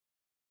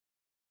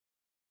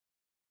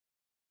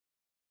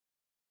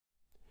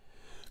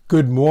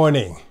Good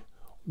morning.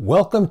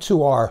 Welcome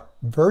to our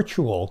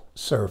virtual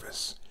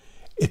service.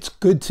 It's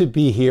good to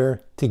be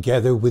here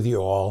together with you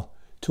all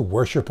to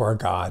worship our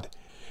God.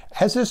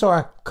 As is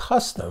our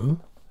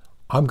custom,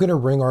 I'm going to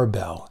ring our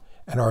bell,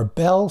 and our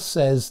bell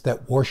says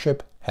that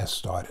worship has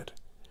started.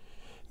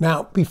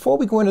 Now, before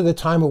we go into the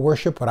time of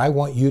worship, what I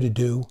want you to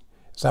do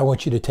is I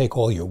want you to take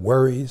all your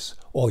worries,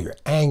 all your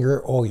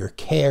anger, all your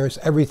cares,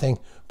 everything,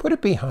 put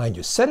it behind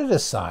you, set it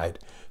aside,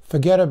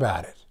 forget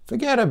about it.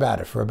 Forget about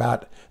it for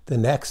about the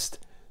next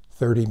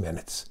 30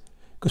 minutes,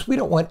 because we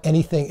don't want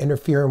anything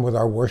interfering with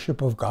our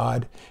worship of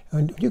God.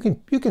 And you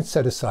can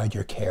set aside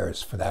your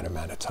cares for that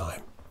amount of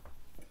time.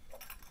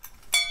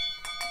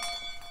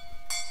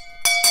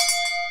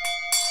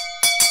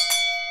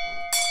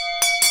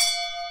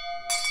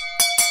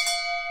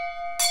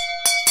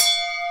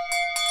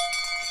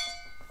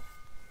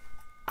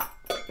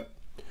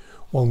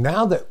 Well,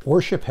 now that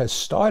worship has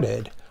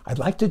started, I'd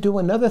like to do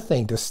another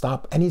thing to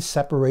stop any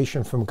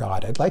separation from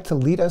God. I'd like to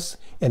lead us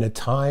in a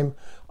time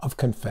of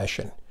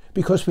confession,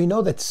 because we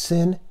know that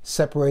sin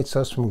separates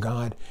us from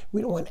God.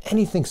 We don't want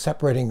anything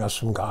separating us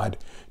from God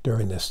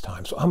during this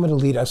time. So I'm going to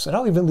lead us, and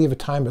I'll even leave a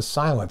time of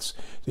silence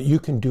that you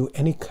can do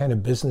any kind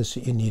of business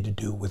that you need to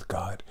do with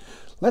God.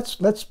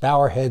 Let's bow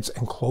our heads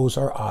and close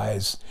our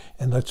eyes,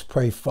 and let's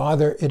pray.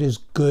 Father, it is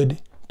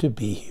good to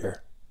be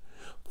here.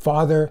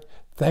 Father,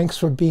 thanks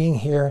for being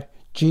here.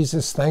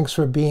 Jesus, thanks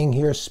for being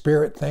here.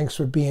 Spirit, thanks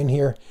for being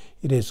here.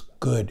 It is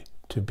good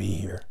to be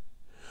here.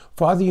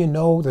 Father, you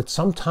know that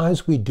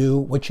sometimes we do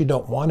what you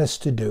don't want us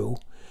to do,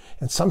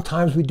 and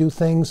sometimes we do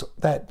things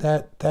that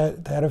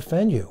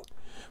offend you.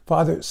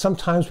 Father,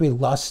 sometimes we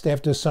lust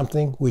after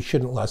something we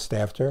shouldn't lust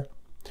after.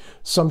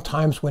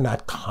 Sometimes we're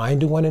not kind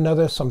to one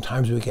another.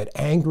 Sometimes we get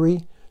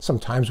angry.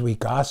 Sometimes we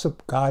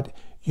gossip. God,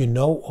 you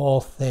know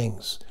all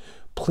things.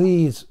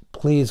 Please,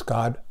 please,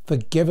 God,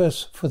 forgive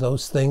us for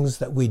those things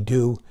that we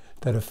do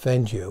that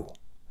offend you.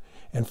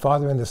 And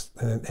Father, in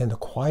the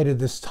quiet of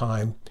this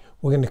time,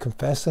 we're going to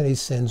confess any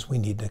sins we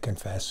need to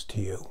confess to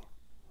you.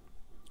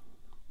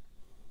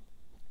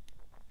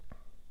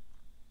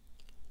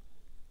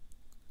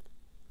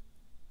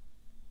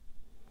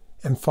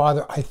 And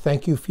Father, I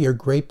thank you for your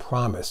great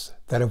promise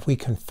that if we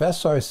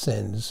confess our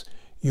sins,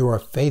 you are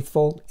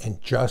faithful and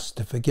just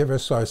to forgive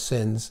us our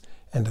sins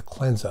and to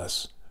cleanse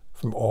us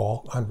from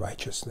all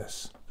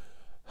unrighteousness.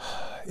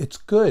 It's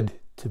good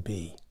to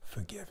be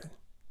forgiven.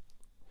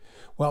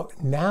 Well,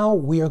 now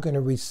we are going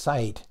to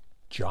recite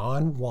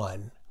John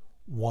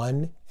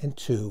 1:1 and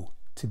 2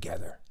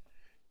 together.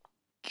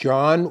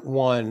 John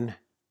 1,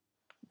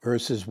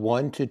 verses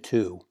 1 to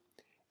 2.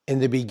 In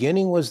the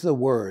beginning was the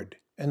Word,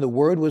 and the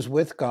Word was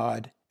with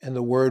God, and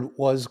the Word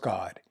was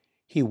God.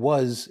 He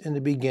was in the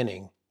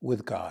beginning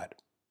with God.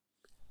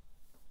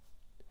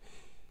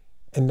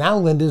 And now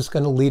Linda's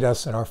going to lead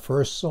us in our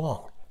first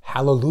song.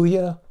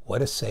 Hallelujah,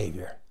 what a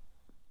Savior.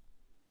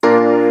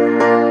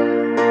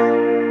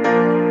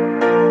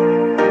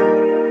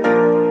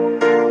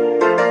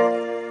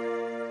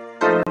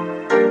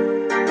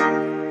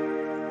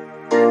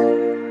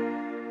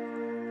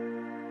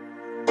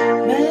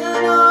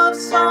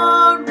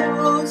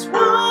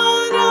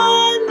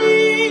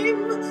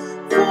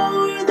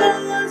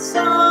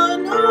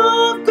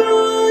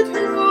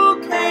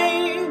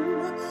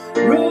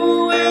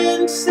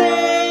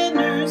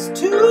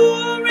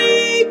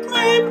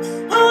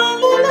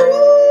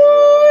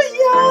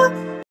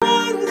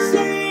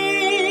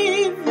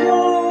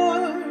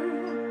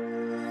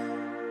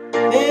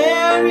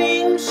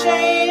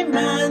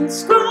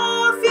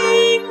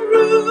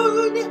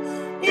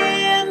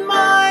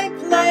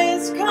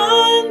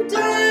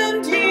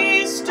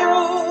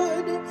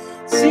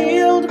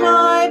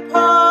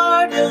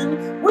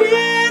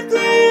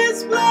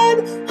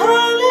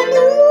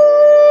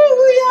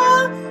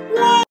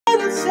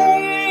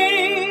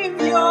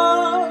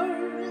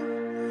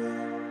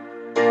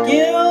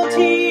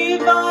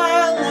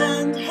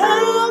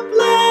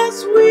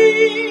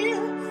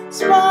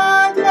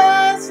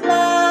 Spotless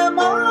Lamb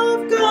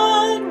of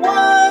God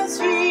was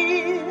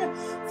he,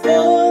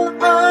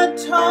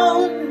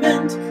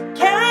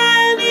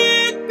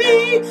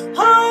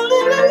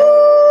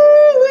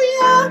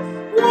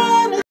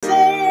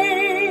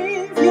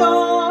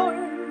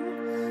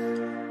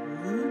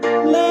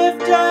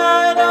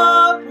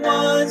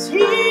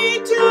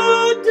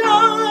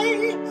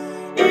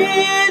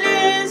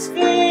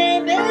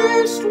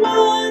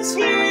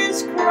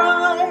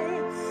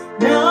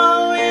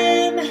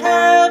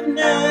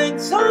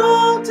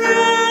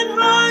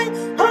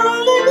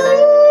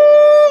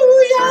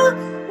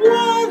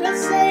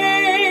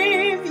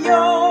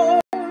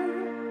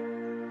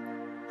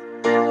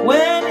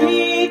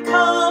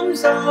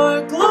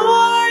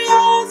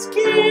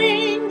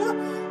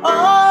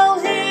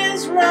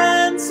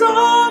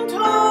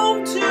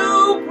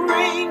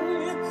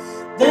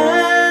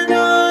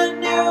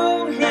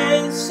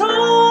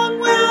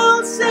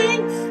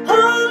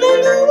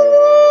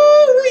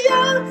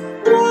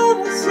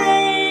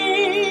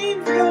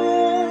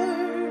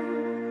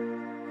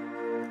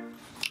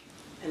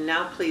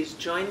 now please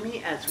join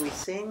me as we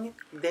sing,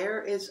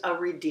 There is a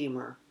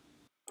Redeemer.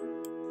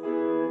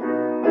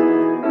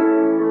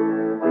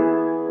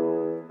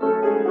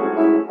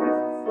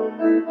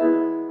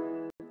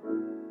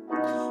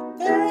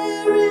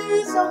 There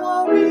is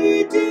a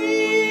Redeemer,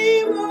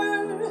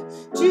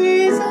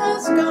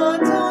 Jesus,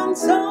 God's own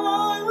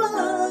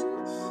Son,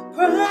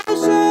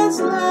 precious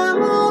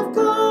Lamb of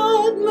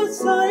God,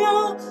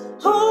 Messiah,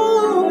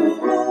 Holy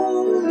One.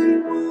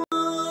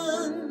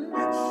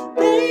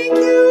 Thank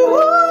you,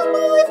 oh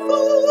my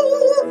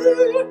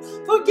Father,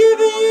 for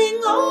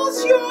giving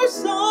us your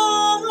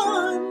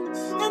Son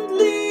and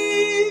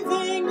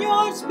leaving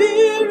your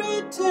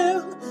Spirit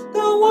till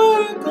the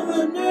work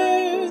on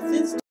earth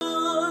is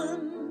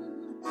done.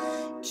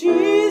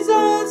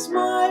 Jesus,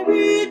 my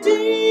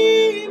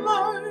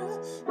Redeemer,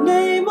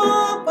 name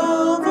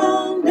above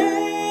all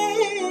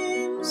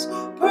names,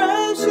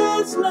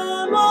 precious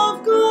Lamb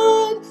of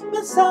God,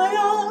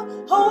 Messiah,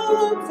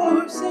 hope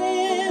for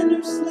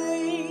sinners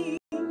slain.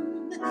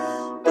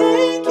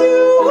 Thank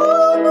you,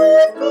 oh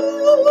my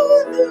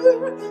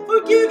Father,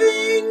 for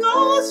giving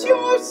us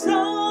your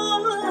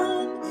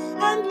Son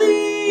and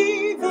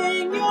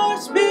leaving your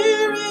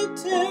Spirit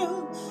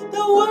till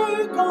the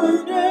work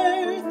on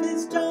earth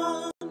is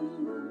done.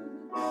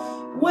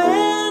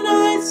 When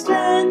I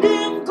stand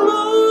in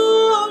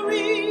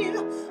glory,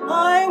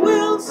 I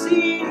will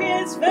see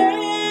his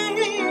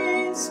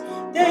face.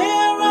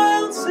 There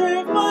I'll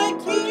serve my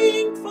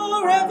King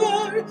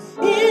forever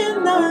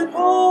in that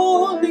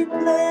holy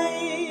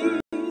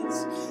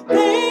place.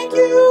 Thank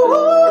you,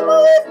 oh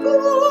my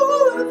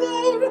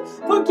Father,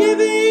 for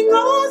giving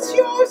us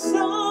your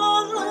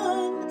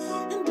Son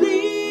and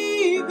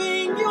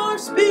leaving your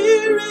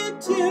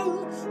Spirit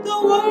till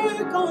the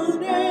work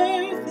on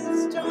earth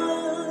is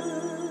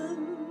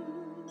done.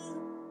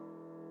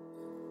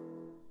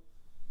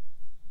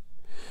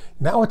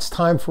 Now it's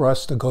time for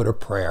us to go to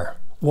prayer.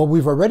 Well,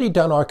 we've already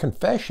done our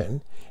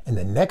confession, and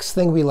the next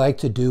thing we like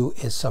to do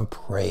is some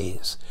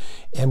praise.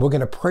 And we're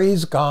going to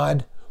praise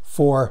God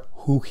for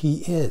who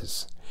he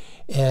is.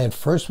 And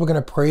first we're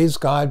going to praise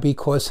God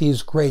because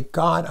he's great.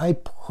 God, I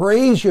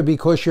praise you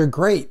because you're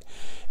great.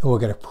 And we're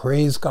going to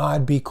praise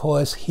God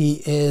because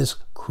he is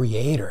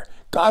creator.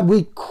 God,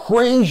 we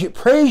praise you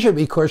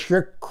because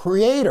you're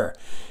creator.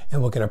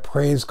 And we're going to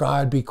praise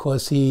God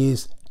because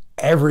he's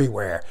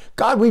everywhere.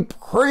 God, we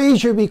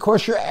praise you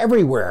because you're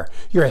everywhere.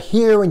 You're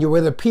here and you're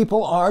where the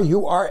people are.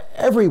 You are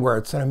everywhere.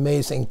 It's an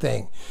amazing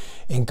thing.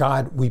 And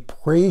God, we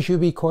praise you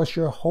because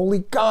you're holy.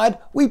 God,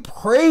 we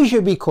praise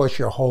you because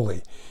you're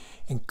holy.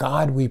 And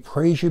God, we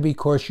praise you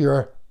because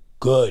you're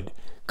good.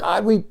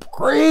 God, we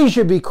praise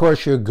you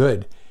because you're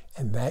good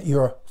and that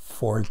you're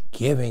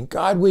forgiving.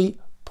 God, we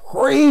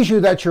praise you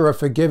that you're a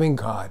forgiving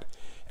God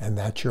and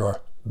that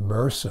you're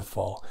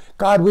merciful.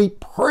 God, we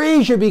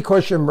praise you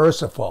because you're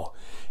merciful.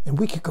 And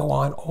we could go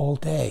on all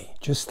day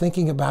just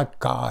thinking about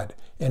God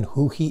and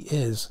who he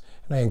is.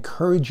 And I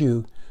encourage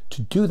you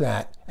to do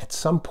that at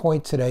some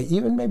point today,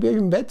 even maybe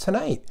in bed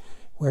tonight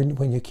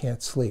when you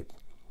can't sleep.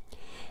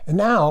 And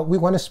now we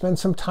want to spend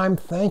some time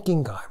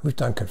thanking God. We've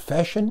done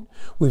confession,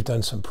 we've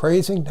done some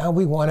praising. Now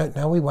we want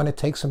to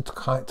take some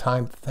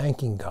time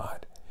thanking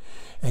God.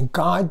 And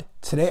God,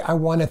 today I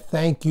want to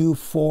thank you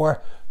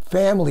for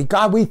family.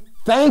 God, we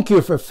thank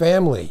you for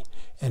family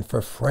and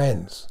for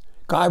friends.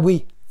 God,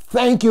 we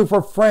thank you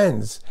for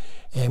friends,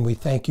 and we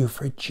thank you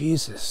for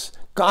Jesus.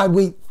 God,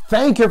 we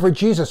thank you for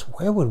Jesus.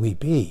 Where would we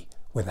be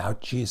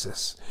without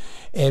Jesus?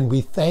 And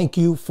we thank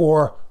you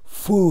for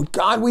food.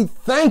 God, we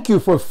thank you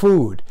for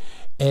food.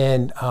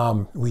 And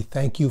we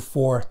thank you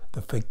for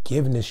the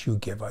forgiveness you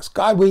give us.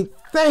 God, we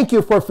thank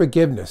you for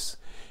forgiveness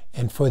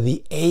and for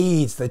the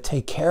aides that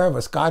take care of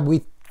us. God,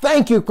 we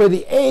thank you for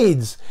the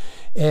aides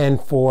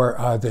and for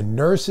the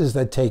nurses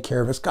that take care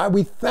of us. God,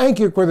 we thank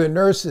you for the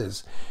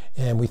nurses.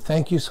 And we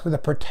thank you for the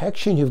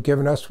protection you've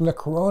given us from the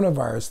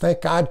coronavirus.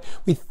 Thank God,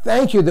 we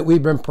thank you that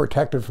we've been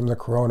protected from the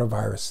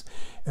coronavirus.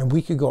 And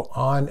we could go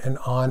on and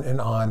on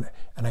and on.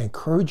 And I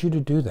encourage you to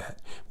do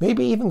that.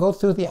 Maybe even go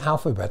through the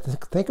alphabet.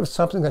 Think of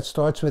something that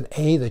starts with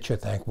A that you're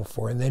thankful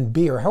for, and then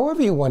B, or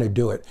however you want to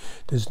do it.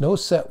 There's no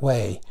set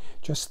way.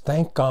 Just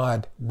thank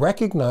God,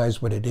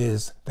 recognize what it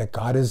is that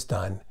God has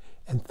done,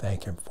 and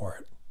thank him for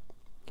it.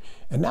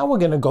 And now we're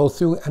going to go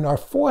through, and our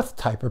fourth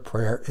type of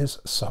prayer is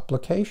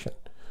supplication.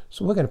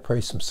 So we're going to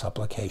pray some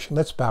supplication.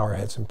 Let's bow our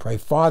heads and pray.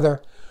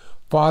 Father,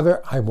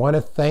 I want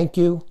to thank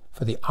you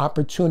for the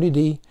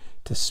opportunity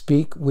to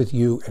speak with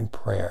you in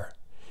prayer.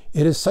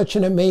 It is such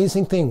an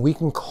amazing thing. We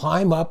can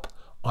climb up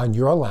on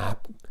your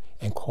lap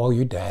and call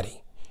you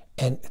Daddy.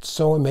 And it's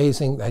so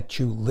amazing that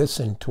you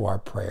listen to our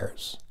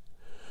prayers.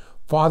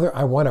 Father,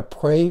 I want to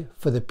pray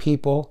for the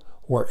people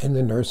who are in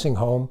the nursing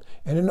home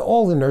and in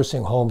all the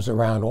nursing homes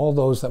around, all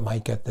those that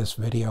might get this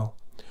video.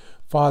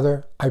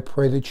 Father, I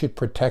pray that you'd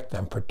protect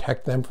them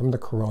from the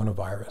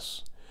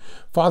coronavirus.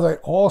 Father,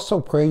 I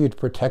also pray you'd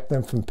protect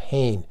them from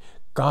pain.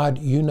 God,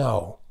 you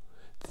know,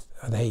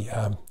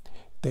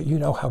 that you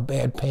know how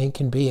bad pain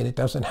can be, and it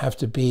doesn't have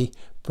to be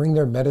bring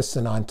their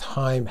medicine on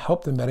time,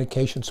 help the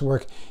medications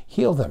work,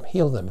 heal them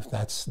if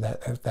that's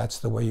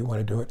the way you want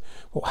to do it.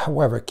 But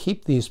however,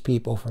 keep these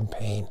people from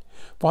pain.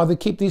 Father,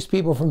 keep these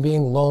people from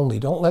being lonely.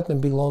 Don't let them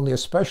be lonely,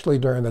 especially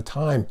during the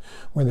time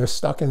when they're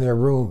stuck in their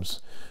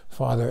rooms,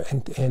 Father.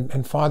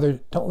 And Father,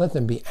 don't let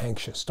them be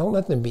anxious. Don't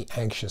let them be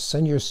anxious.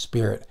 Send your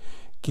Spirit.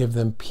 Give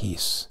them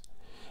peace.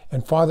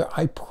 And Father,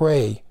 I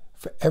pray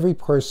for every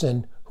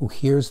person who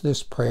hears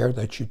this prayer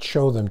that you'd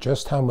show them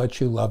just how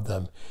much you love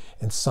them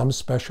in some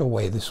special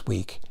way this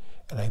week.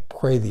 And I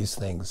pray these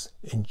things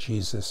in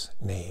Jesus'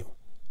 name.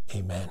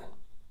 Amen.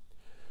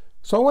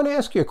 So I want to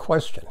ask you a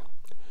question.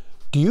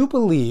 Do you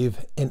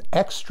believe in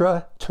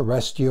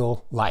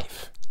extraterrestrial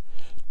life?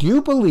 Do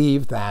you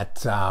believe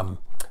that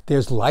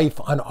there's life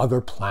on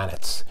other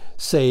planets?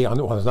 Say,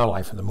 well, there's not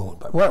life on the moon,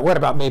 but what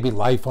about maybe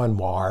life on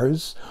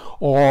Mars?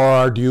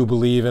 Or do you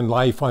believe in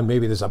life on,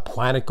 maybe there's a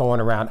planet going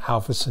around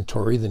Alpha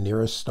Centauri, the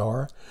nearest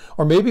star?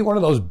 Or maybe one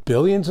of those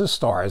billions of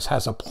stars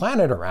has a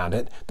planet around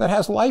it that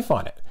has life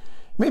on it.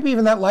 Maybe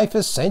even that life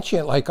is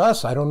sentient like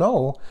us, I don't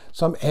know.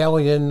 Some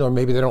alien, or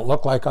maybe they don't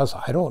look like us,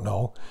 I don't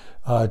know.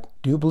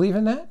 Do you believe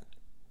in that?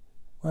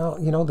 Well,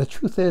 you know, the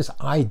truth is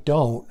I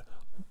don't,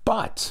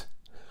 but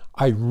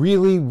I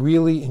really,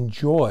 really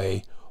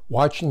enjoy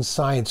watching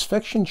science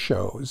fiction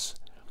shows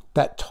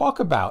that talk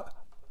about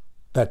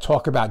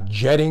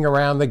jetting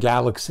around the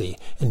galaxy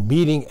and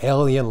meeting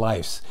alien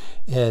lives.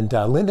 And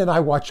Linda and I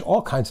watch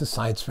all kinds of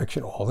science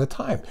fiction all the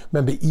time.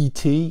 Remember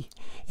E.T.?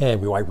 And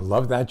we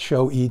love that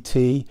show,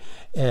 E.T.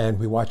 And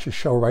we watch a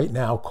show right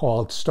now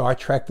called Star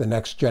Trek: The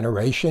Next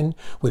Generation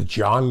with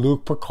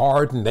Jean-Luc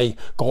Picard. And they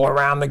go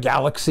around the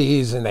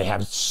galaxies and they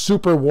have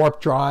super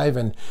warp drive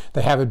and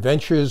they have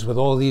adventures with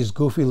all these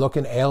goofy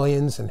looking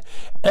aliens. And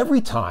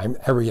every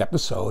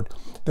episode,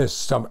 there's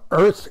some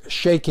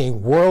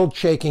earth-shaking,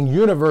 world-shaking,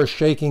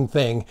 universe-shaking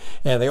thing.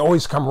 And they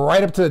always come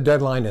right up to the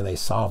deadline and they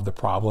solve the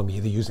problem,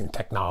 either using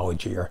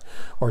technology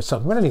or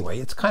something. But anyway,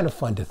 it's kind of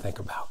fun to think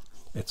about.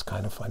 It's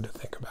kind of fun to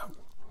think about.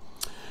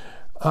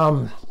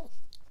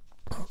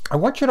 I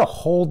want you to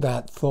hold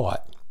that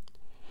thought.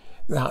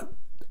 Now,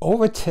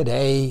 over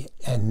today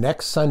and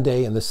next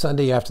Sunday and the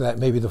Sunday after that,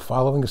 maybe the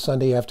following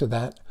Sunday after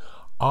that,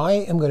 I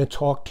am going to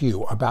talk to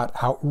you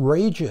about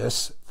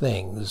outrageous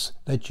things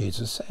that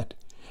Jesus said.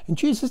 And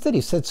Jesus did. He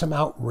said some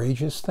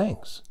outrageous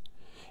things.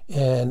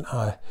 And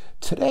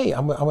today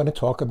I'm going to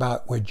talk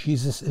about where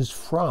Jesus is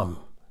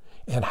from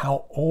and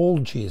how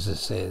old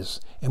Jesus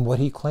is and what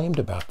he claimed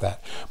about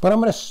that. But I'm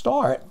going to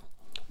start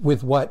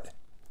with what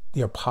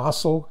the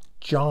Apostle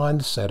John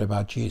said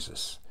about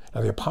Jesus.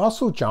 Now, the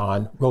Apostle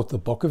John wrote the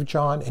book of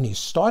John, and he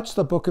starts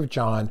the book of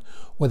John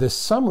with a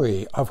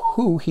summary of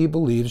who he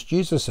believes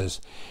Jesus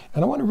is.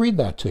 And I want to read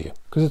that to you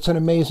because it's an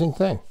amazing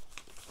thing.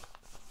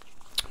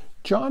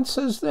 John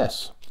says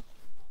this,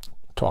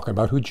 talking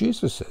about who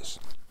Jesus is.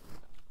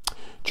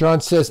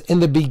 John says, "In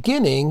the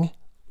beginning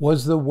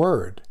was the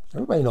Word."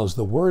 Everybody knows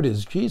the Word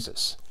is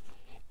Jesus.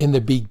 In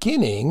the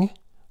beginning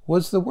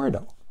was the Word.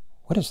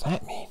 What does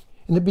that mean?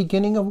 In the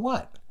beginning of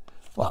what?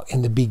 Well,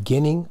 in the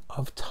beginning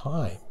of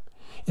time.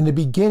 In the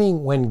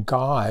beginning, when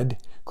God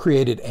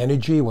created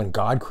energy, when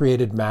God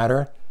created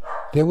matter,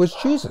 there was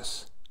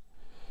Jesus.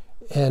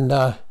 And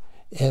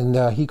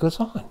he goes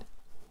on.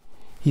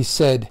 He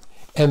said,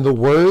 "And the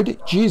Word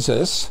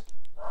Jesus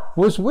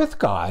was with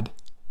God,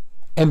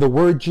 and the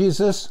Word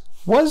Jesus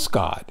was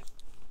God.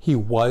 He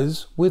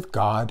was with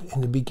God in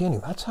the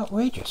beginning." That's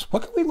outrageous.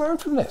 What can we learn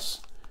from this?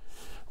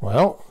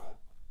 Well,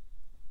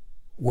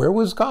 where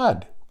was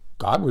God?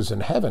 God was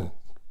in heaven.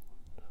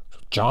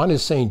 John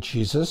is saying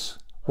Jesus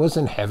was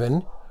in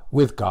heaven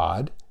with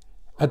God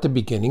at the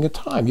beginning of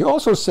time. He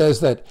also says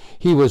that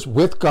he was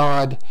with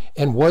God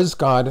and was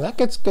God, and that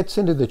gets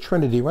into the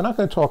Trinity. We're not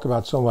going to talk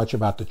about so much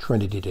about the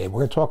Trinity today. We're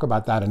going to talk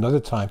about that another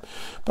time.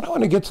 But I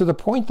want to get to the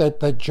point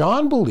that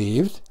John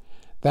believed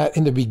that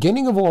in the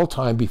beginning of all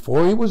time,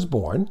 before he was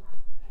born,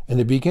 in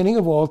the beginning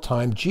of all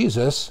time,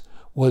 Jesus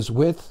was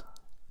with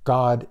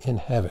God in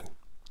heaven.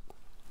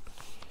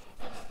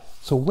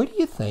 So where do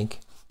you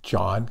think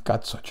John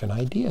got such an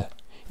idea?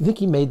 You think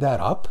he made that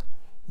up?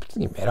 You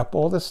think he made up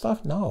all this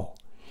stuff? No.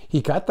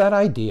 He got that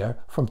idea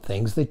from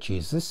things that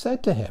Jesus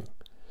said to him.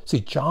 See,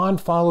 John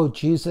followed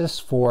Jesus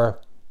for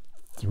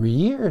 3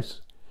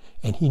 years,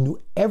 and he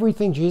knew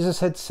everything Jesus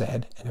had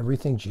said and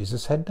everything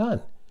Jesus had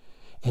done.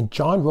 And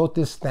John wrote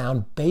this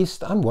down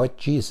based on what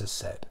Jesus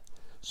said.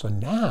 So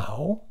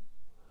now,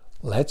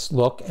 let's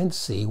look and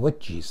see what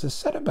Jesus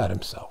said about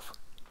himself.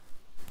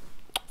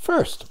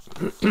 First,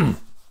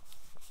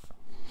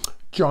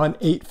 John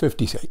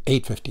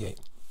 8:58.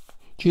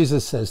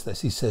 Jesus says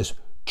this. He says,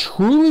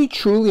 "Truly,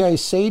 truly, I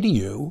say to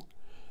you,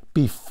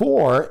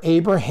 before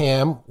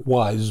Abraham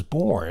was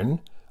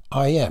born,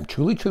 I am."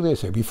 Truly, truly, I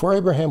say, before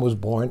Abraham was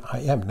born, I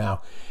am.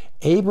 Now,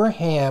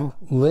 Abraham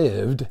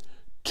lived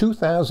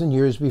 2,000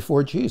 years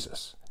before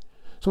Jesus.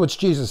 So what's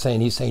Jesus saying?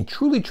 He's saying,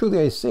 truly, truly,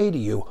 I say to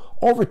you,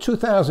 over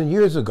 2,000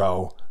 years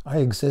ago, I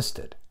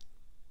existed.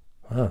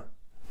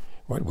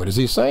 What is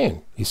he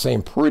saying? He's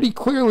saying pretty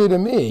clearly to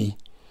me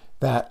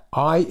that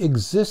I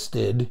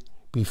existed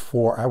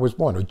before I was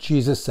born. Or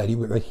Jesus said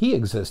that he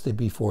existed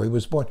before he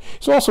was born.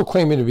 He's also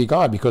claiming to be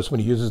God, because when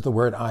he uses the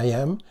word I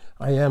am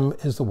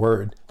is the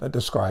word that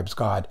describes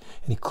God.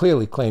 And he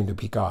clearly claimed to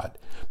be God.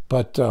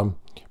 But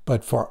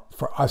for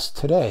us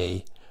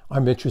today,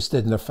 I'm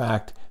interested in the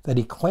fact that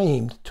he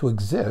claimed to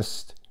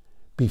exist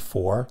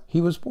before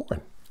he was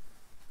born.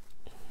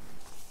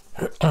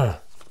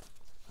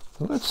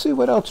 Let's see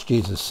what else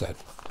Jesus said.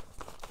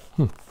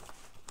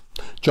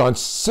 John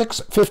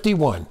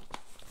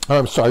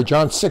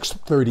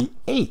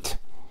 6:38.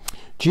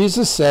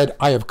 Jesus said,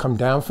 I have come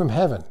down from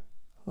heaven.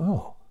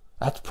 Oh,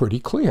 that's pretty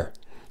clear.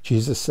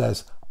 Jesus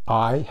says,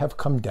 I have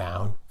come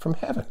down from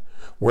heaven.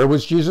 Where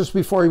was Jesus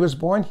before he was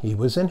born? He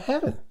was in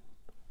heaven.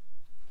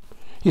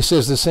 He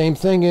says the same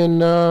thing in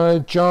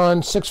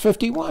John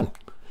 6:51. He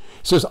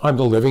says, I'm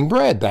the living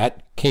bread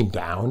that came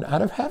down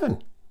out of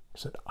heaven. He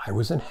said, I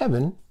was in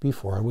heaven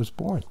before I was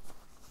born.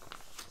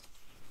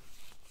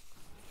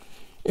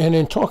 And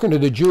in talking to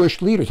the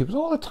Jewish leaders, he was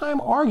all the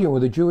time arguing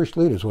with the Jewish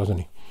leaders,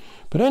 wasn't he?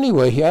 But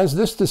anyway, he has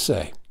this to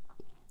say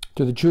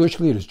to the Jewish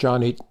leaders,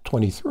 John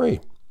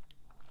 8:23.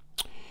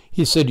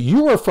 He said,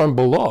 you are from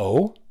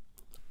below,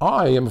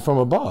 I am from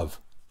above,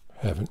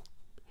 heaven.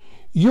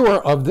 You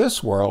are of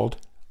this world,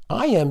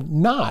 I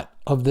am not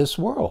of this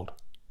world.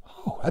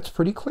 Oh, that's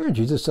pretty clear.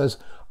 Jesus says,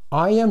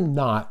 I am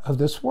not of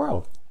this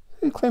world.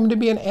 He's claiming to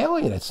be an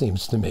alien, it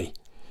seems to me.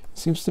 It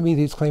seems to me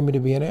that he's claiming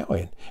to be an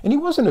alien. And he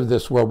wasn't of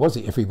this world, was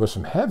he? If he was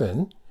from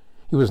heaven,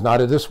 he was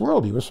not of this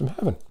world. He was from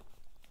heaven.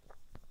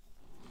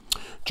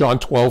 John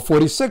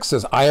 12:46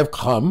 says, I have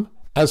come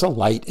as a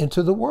light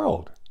into the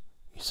world.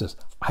 He says,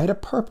 I had a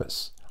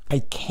purpose.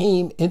 I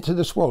came into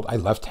this world. I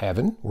left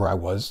heaven, where I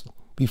was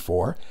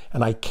before,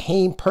 and I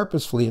came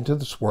purposefully into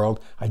this world.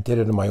 I did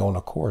it of my own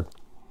accord.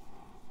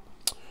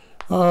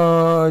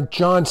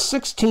 John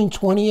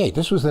 16:28.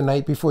 This was the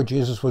night before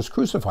Jesus was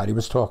crucified. He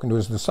was talking to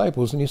his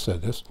disciples, and he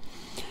said this.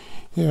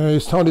 He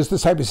was telling his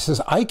disciples, he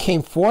says, I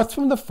came forth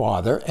from the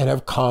Father and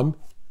have come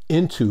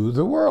into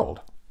the world.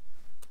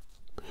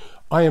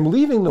 I am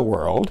leaving the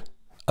world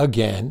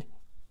again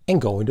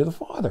and going to the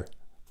Father.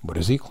 What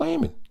is he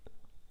claiming?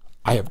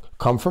 I have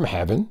come from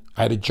heaven.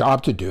 I had a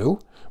job to do.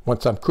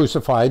 Once I'm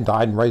crucified,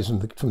 died, and raised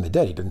from the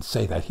dead. He didn't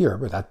say that here,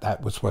 but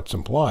that was what's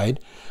implied.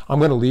 I'm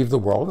going to leave the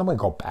world. I'm going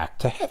to go back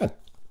to heaven.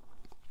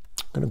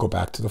 I'm going to go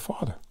back to the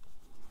Father.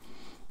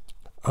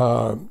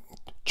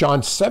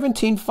 John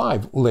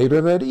 17:5.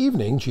 Later that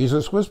evening,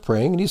 Jesus was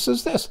praying, and he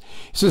says this.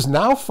 He says,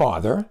 now,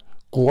 Father,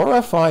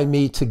 glorify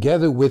me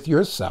together with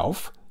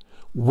yourself,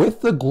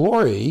 with the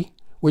glory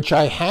which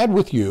I had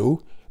with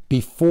you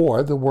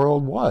before the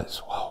world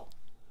was. Whoa.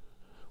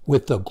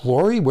 With the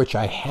glory which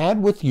I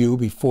had with you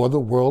before the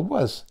world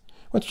was.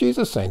 What's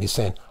Jesus saying? He's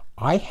saying,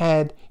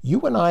 you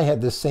and I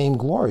had the same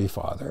glory,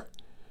 Father.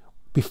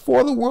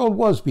 Before the world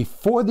was,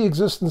 before the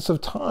existence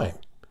of time,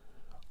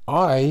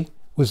 I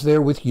was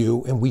there with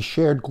you and we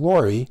shared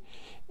glory,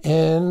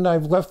 and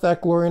I've left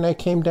that glory and I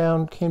came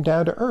down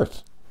to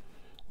earth.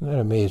 Isn't that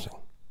amazing?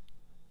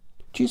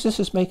 Jesus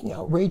is making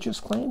outrageous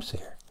claims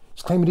here.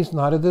 He's claiming he's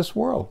not of this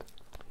world.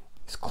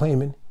 He's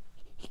claiming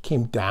he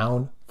came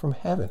down from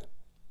heaven.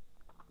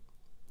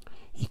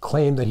 He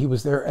claimed that he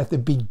was there at the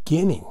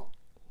beginning.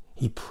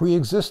 He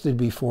pre-existed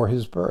before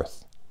his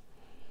birth,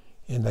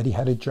 and that he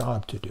had a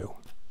job to do.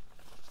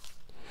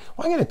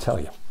 Well, I'm going to tell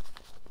you,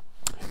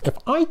 if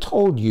I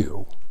told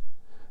you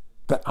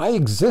that I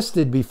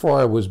existed before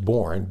I was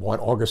born,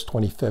 August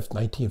 25th,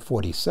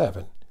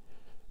 1947,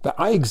 that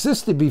I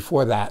existed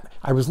before that,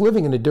 I was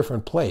living in a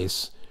different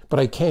place, but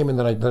I came and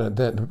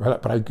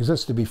but I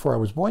existed before I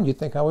was born, you'd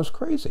think I was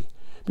crazy.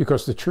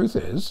 Because the truth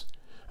is,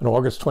 on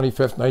August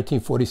 25th,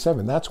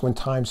 1947, that's when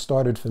time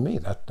started for me.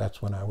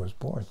 That's when I was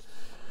born.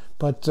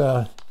 But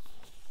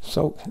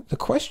so the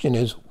question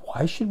is,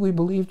 why should we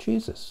believe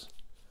Jesus?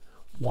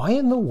 Why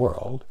in the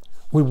world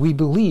would we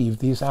believe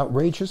these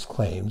outrageous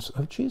claims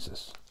of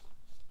Jesus?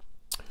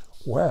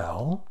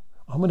 Well,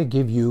 I'm going to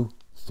give you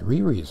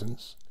 3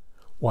 reasons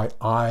why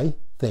I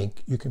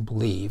think you can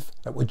believe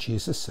that what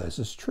Jesus says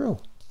is true.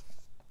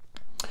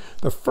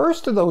 The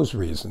first of those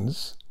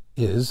reasons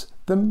is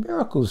the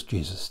miracles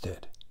Jesus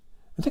did.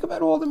 And think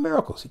about all the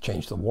miracles. He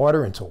changed the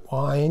water into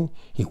wine.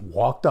 He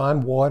walked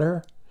on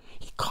water.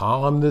 He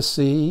calmed the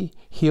sea,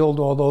 healed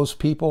all those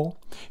people.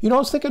 You know, I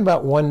was thinking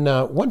about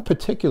one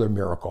particular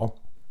miracle.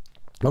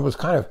 It was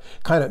kind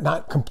of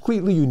not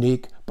completely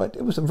unique, but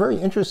it was a very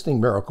interesting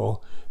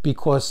miracle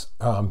because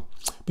of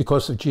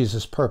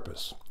Jesus'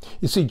 purpose.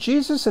 You see,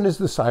 Jesus and his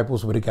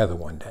disciples were together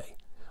one day,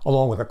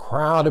 along with a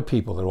crowd of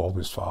people that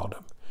always followed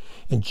him.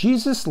 And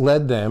Jesus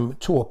led them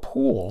to a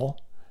pool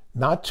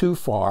not too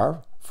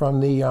far from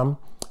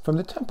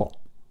the temple.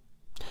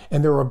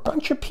 And there were a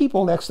bunch of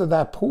people next to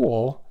that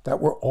pool that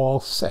were all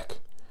sick.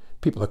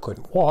 People that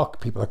couldn't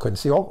walk, people that couldn't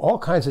see, all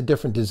kinds of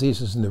different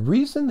diseases. And the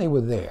reason they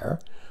were there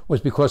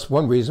was because it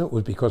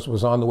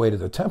was on the way to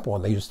the temple,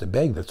 and they used to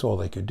beg. That's all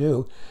they could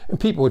do. And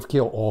people would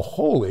feel all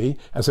holy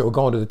as they were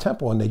going to the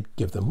temple, and they'd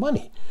give them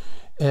money.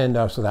 And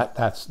so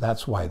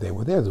that's why they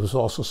were there. There was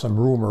also some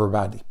rumor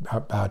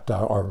about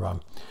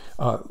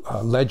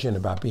legend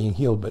about being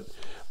healed,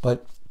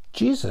 but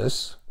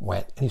Jesus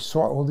went and he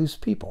saw all these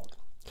people,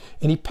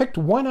 and he picked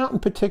one out in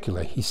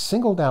particular. He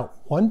singled out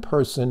one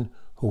person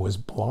who was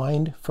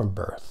blind from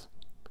birth,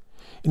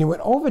 and he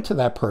went over to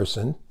that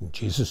person. And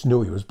Jesus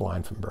knew he was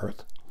blind from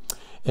birth,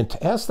 and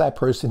to ask that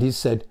person, he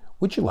said,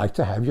 "Would you like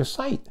to have your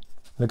sight?"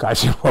 And the guy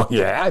said, "Well,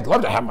 yeah, I'd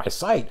love to have my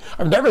sight.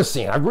 I've never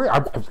seen.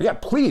 Yeah,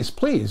 please,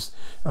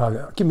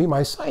 give me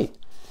my sight."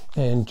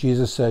 And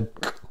Jesus said,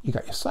 "You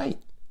got your sight,"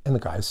 and the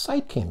guy's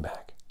sight came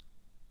back.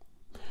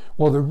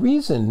 Well, the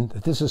reason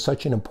that this is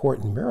such an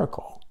important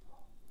miracle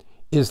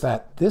is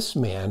that this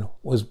man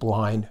was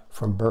blind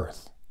from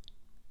birth.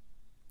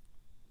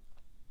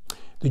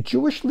 The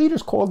Jewish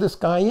leaders called this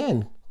guy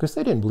in because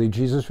they didn't believe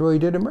Jesus really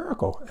did a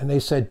miracle. And they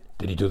said,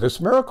 "Did he do this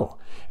miracle?"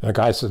 And the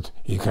guy said,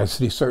 he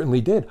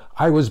certainly did.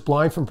 "I was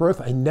blind from birth.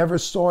 I never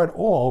saw it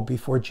all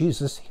before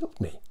Jesus healed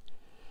me."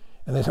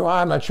 And they said, "Well,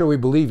 I'm not sure we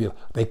believe you."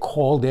 They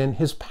called in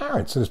his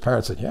parents, and his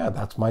parents said, "Yeah,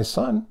 that's my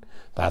son.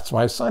 That's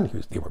my son.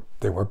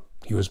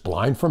 He was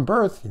blind from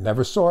birth. He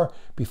never saw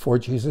before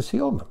Jesus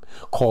healed him."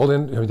 Called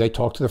in, they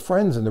talked to the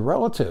friends and the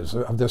relatives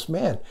of this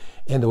man,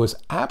 and there was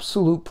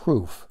absolute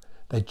proof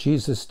that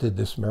Jesus did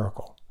this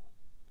miracle.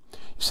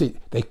 You see,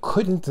 they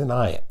couldn't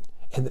deny it.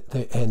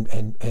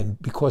 And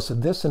because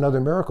of this and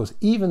other miracles,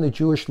 even the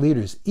Jewish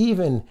leaders,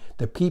 even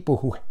the people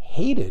who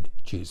hated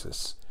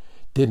Jesus,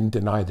 didn't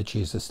deny that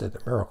Jesus did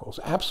the miracles.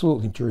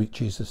 Absolutely,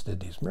 Jesus did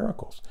these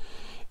miracles.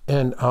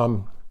 And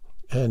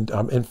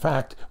in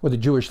fact, what the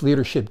Jewish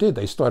leadership did,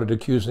 they started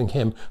accusing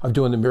him of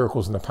doing the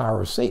miracles in the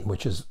power of Satan,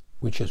 which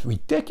is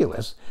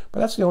ridiculous.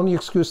 But that's the only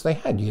excuse they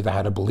had. You either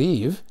had to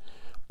believe,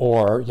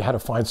 or you had to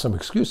find some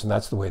excuse, and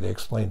that's the way they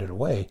explained it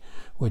away,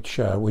 which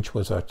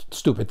was a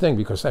stupid thing,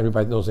 because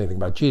everybody that knows anything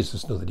about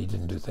Jesus knew that he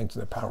didn't do things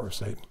in the power of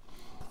Satan.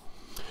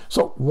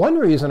 So one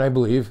reason I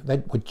believe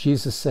that what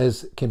Jesus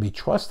says can be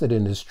trusted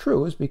and is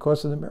true is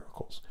because of the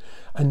miracles.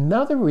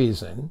 Another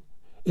reason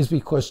is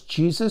because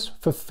Jesus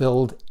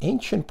fulfilled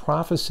ancient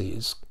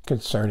prophecies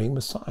concerning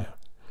Messiah.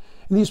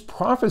 And these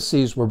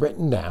prophecies were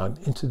written down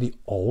into the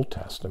Old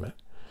Testament.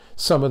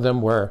 Some of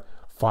them were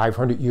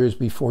 500 years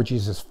before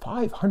Jesus,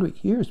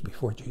 500 years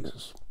before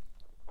Jesus.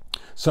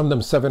 Some of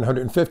them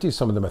 750,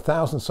 some of them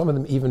 1,000, some of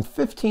them even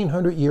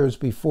 1,500 years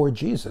before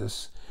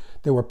Jesus.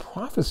 There were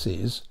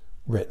prophecies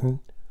written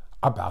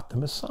about the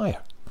Messiah.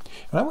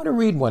 And I want to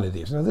read one of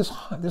these. Now, there's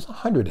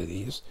 100 of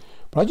these,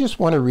 but I just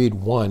want to read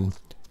one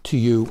to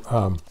you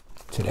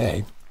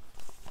today,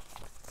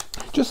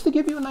 just to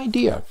give you an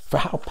idea for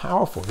how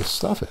powerful this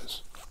stuff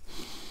is.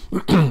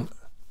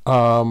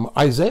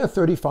 Isaiah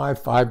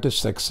 35,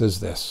 5-6 says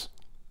this: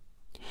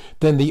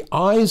 "Then the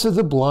eyes of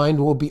the blind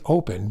will be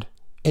opened,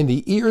 and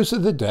the ears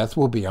of the deaf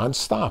will be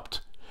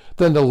unstopped.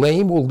 Then the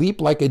lame will leap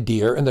like a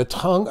deer, and the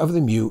tongue of the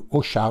mute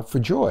will shout for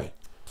joy."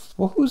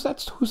 Well, who's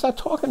that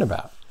talking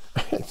about?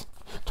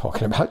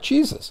 Talking about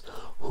Jesus.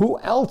 Who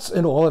else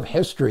in all of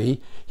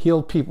history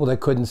healed people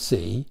that couldn't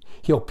see,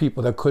 healed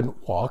people that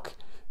couldn't walk,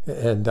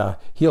 and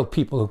healed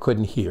people who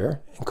couldn't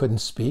hear and couldn't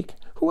speak?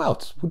 Who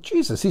else? Well,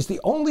 Jesus. He's the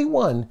only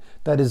one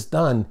that has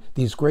done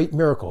these great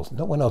miracles.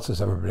 No one else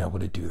has ever been able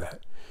to do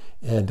that.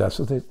 And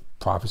so the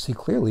prophecy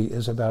clearly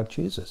is about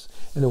Jesus.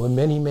 And there were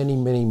many, many,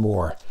 many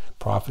more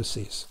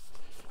prophecies.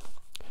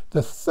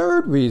 The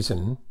third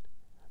reason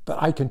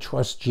that I can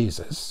trust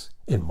Jesus,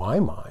 in my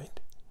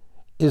mind,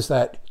 is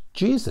that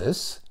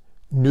Jesus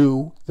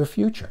knew the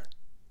future.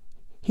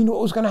 He knew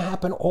what was going to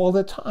happen all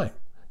the time.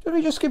 Let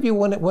me just give you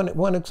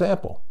one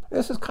example.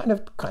 This is kind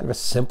of a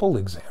simple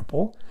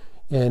example,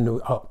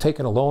 and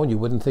taken alone, you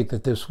wouldn't think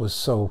that this was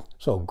so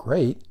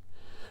great.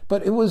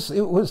 But it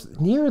was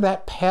near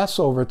that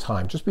Passover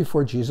time, just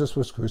before Jesus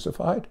was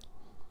crucified.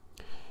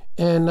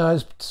 And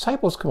his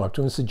disciples come up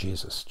to him and say,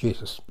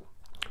 Jesus,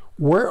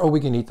 where are we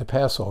going to eat the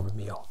Passover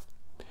meal?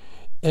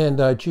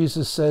 And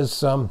Jesus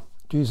says,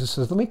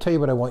 let me tell you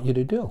what I want you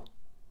to do.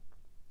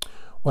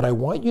 What I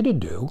want you to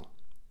do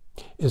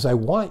is I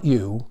want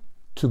you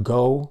to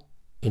go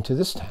into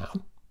this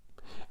town.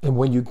 And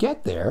when you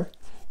get there,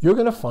 you're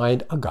going to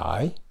find a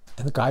guy,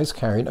 and the guy's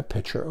carrying a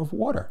pitcher of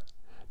water.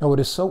 Now, what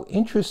is so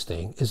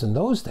interesting is in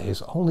those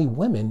days, only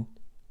women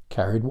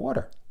carried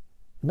water.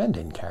 Men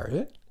didn't carry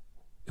it.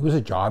 It was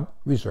a job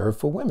reserved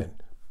for women.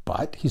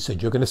 But he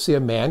said, you're going to see a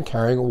man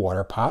carrying a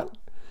water pot.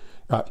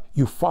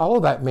 You follow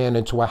that man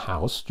into a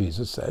house,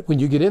 Jesus said. When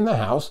you get in the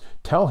house,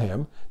 tell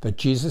him that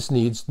Jesus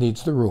needs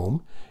the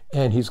room,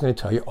 and he's going to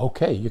tell you,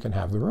 okay, you can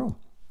have the room.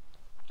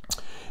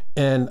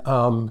 And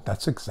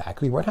that's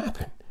exactly what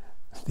happened.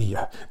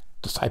 The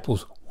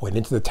disciples went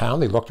into the town.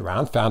 They looked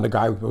around, found a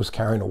guy who was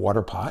carrying a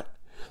water pot,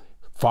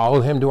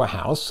 followed him to a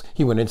house.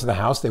 He went into the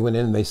house. They went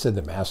in and they said,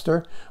 the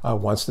master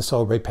wants to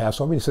celebrate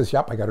Passover. And he says,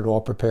 yep, I got it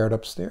all prepared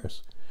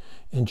upstairs.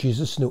 And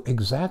Jesus knew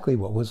exactly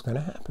what was going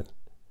to happen.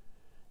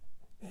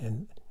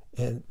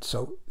 And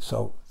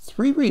so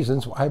three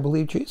reasons why I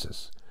believe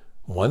Jesus.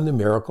 One, the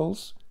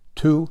miracles.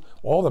 Two,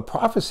 all the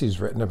prophecies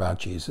written about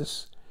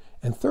Jesus.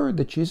 And third,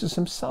 that Jesus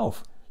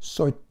himself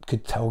so it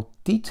could tell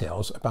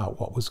details about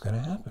what was going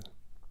to happen.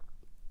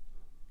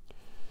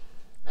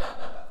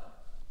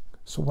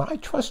 So when I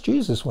trust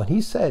Jesus, when he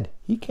said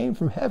he came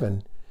from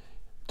heaven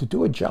to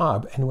do a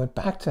job and went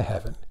back to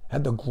heaven,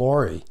 had the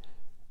glory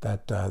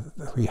that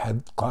he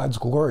had God's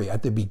glory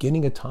at the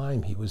beginning of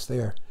time, he was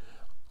there.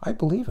 I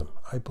believe him.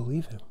 I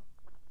believe him.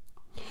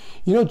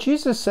 You know,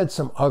 Jesus said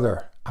some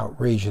other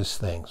outrageous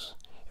things.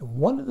 And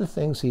one of the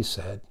things he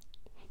said,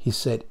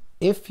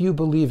 if you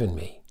believe in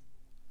me,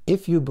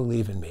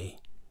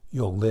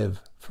 you'll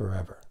live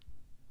forever.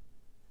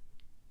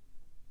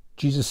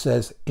 Jesus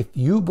says, if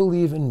you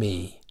believe in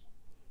me,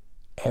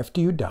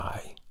 after you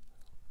die,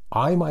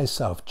 I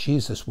myself,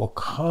 Jesus, will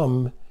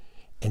come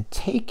and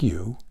take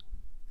you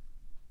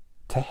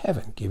to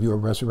heaven, give you a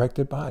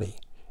resurrected body,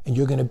 and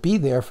you're going to be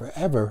there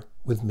forever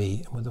with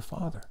me and with the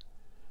Father.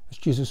 That's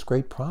Jesus'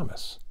 great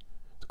promise,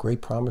 the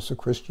great promise of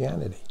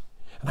Christianity.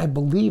 And I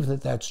believe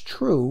that that's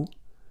true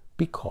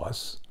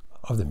because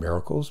of the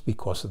miracles,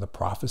 because of the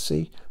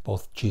prophecy,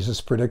 both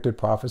Jesus predicted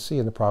prophecy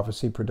and the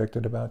prophecy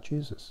predicted about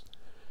Jesus.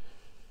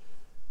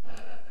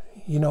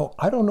 You know,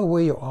 I don't know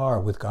where you are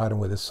with God and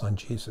with his son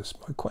Jesus.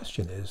 My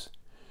question is,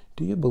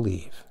 do you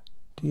believe?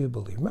 Do you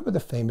believe? Remember the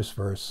famous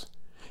verse?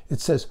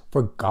 It says,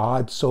 for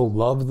God so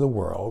loved the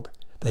world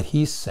that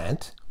he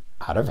sent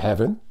out of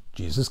heaven,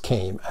 Jesus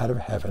came out of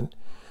heaven,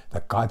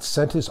 that God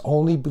sent his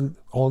only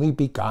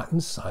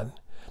begotten Son,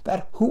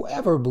 that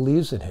whoever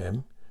believes in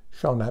him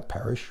shall not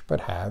perish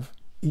but have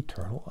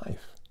eternal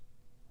life.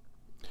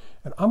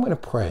 And I'm going to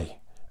pray,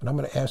 and I'm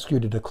going to ask you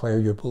to declare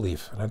your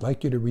belief, and I'd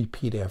like you to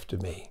repeat after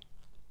me.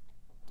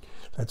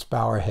 Let's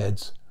bow our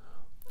heads.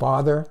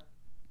 Father,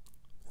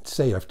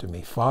 say after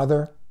me,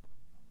 Father,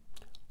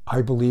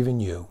 I believe in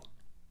you,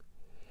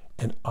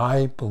 and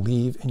I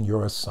believe in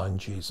your Son,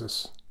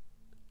 Jesus.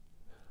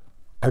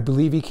 I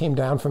believe he came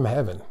down from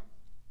heaven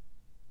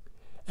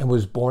and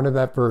was born of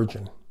that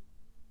virgin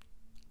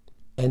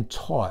and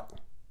taught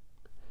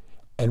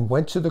and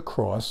went to the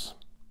cross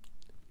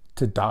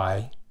to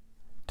die,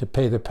 to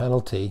pay the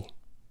penalty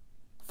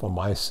for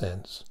my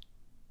sins.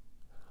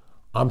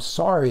 I'm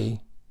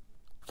sorry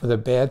for the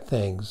bad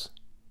things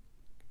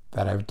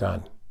that I've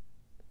done.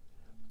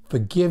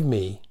 Forgive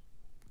me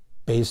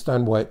based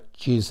on what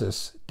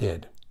Jesus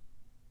did.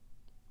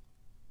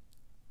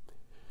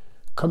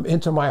 Come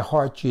into my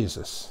heart,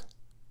 Jesus.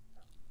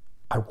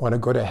 I want to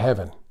go to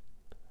heaven.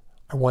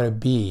 I want to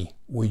be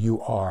where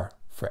you are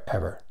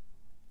forever.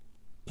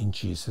 In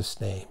Jesus'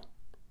 name,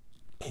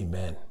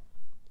 amen.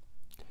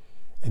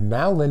 And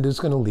now Linda's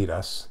going to lead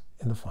us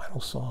in the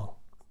final song.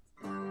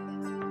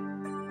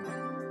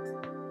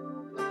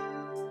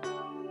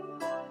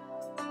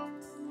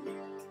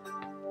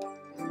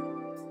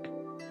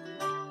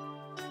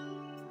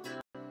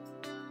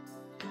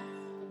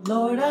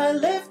 Lord, I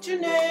lift your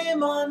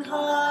name on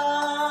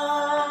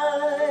high.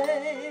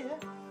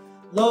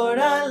 Lord,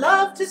 I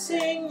love to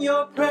sing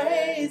your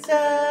praises.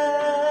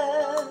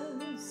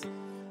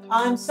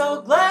 I'm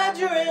so glad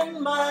you're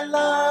in my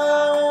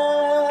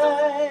life.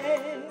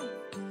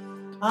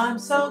 I'm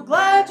so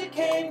glad you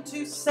came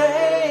to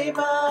save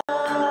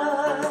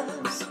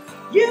us.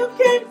 You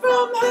came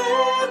from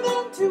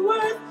heaven to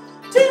earth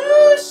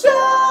to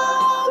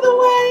show the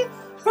way,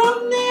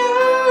 from the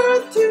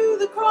earth to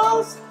the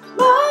cross,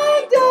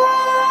 my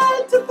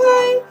debt to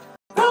pay.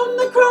 From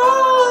the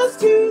cross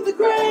to the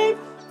grave,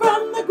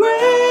 from the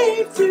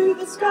grave to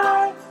the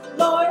sky,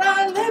 Lord,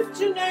 I lift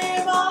your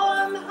name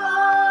on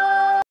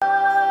high.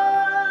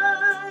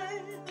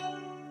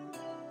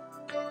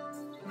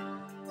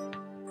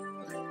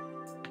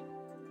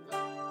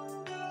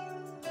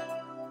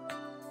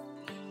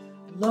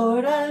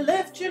 Lord, I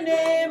lift your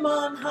name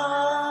on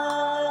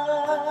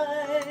high.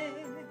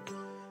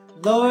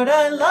 Lord,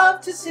 I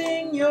love to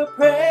sing your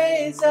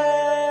praises.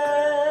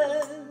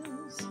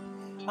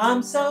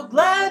 I'm so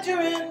glad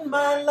you're in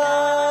my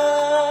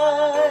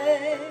life.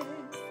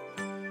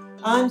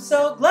 I'm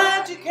so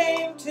glad you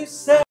came to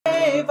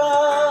save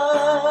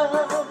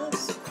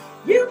us.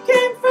 You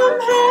came from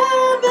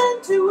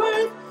heaven to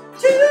earth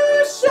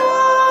to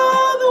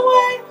show the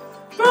way,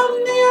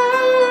 from the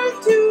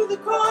earth to the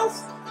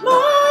cross,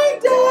 my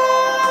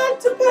debt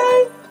to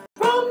pay.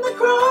 From the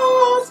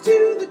cross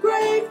to the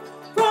grave,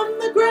 from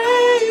the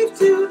grave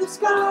to the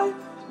sky,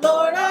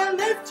 Lord, I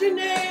lift your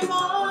name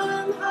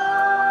on high.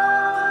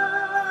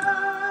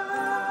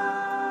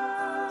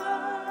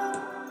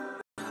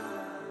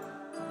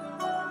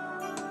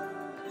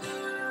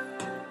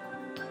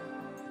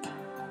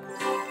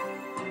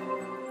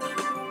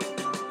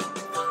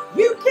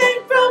 You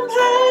came from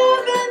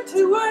heaven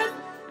to earth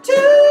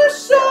to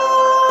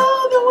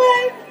show the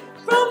way,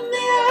 from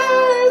the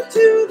earth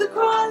to the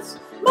cross,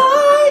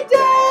 my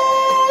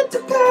debt to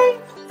pay.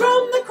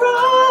 From the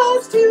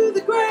cross to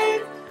the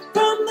grave,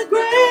 from the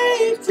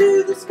grave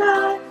to the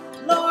sky,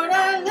 Lord,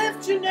 I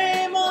lift your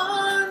name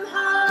on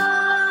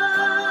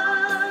high.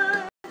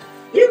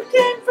 You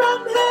came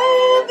from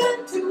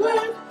heaven to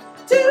earth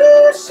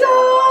to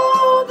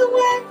show the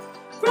way,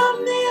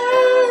 from the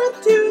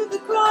earth to the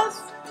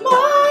cross,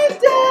 my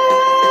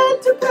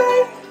debt to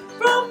pay.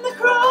 From the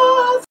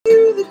cross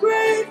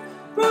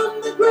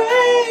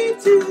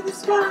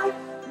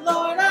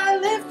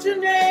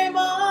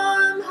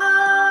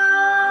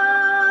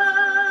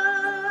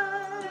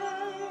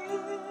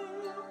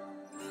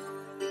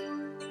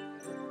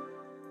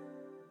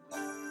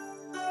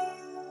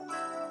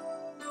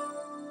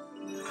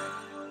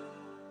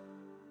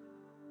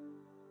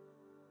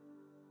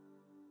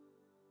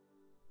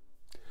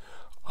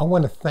I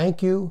want to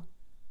thank you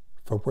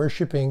for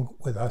worshiping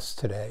with us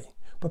today.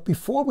 But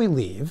before we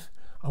leave,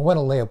 I want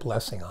to lay a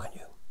blessing on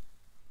you.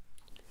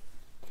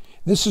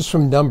 This is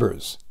from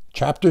Numbers,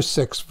 chapter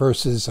 6,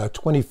 verses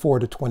 24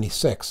 to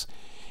 26.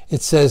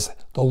 It says,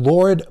 "The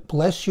Lord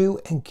bless you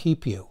and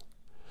keep you.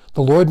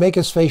 The Lord make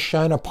his face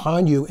shine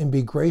upon you and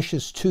be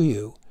gracious to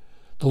you.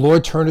 The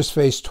Lord turn his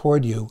face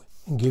toward you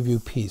and give you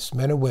peace."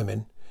 Men and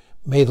women,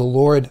 may the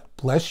Lord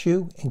bless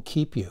you and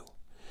keep you.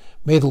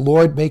 May the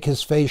Lord make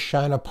his face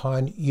shine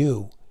upon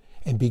you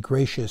and be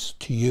gracious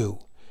to you.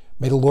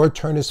 May the Lord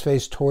turn his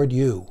face toward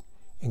you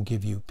and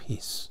give you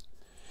peace.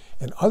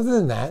 And other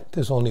than that,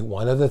 there's only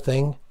one other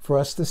thing for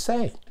us to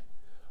say.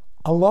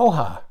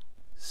 Aloha.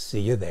 See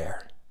you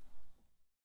there.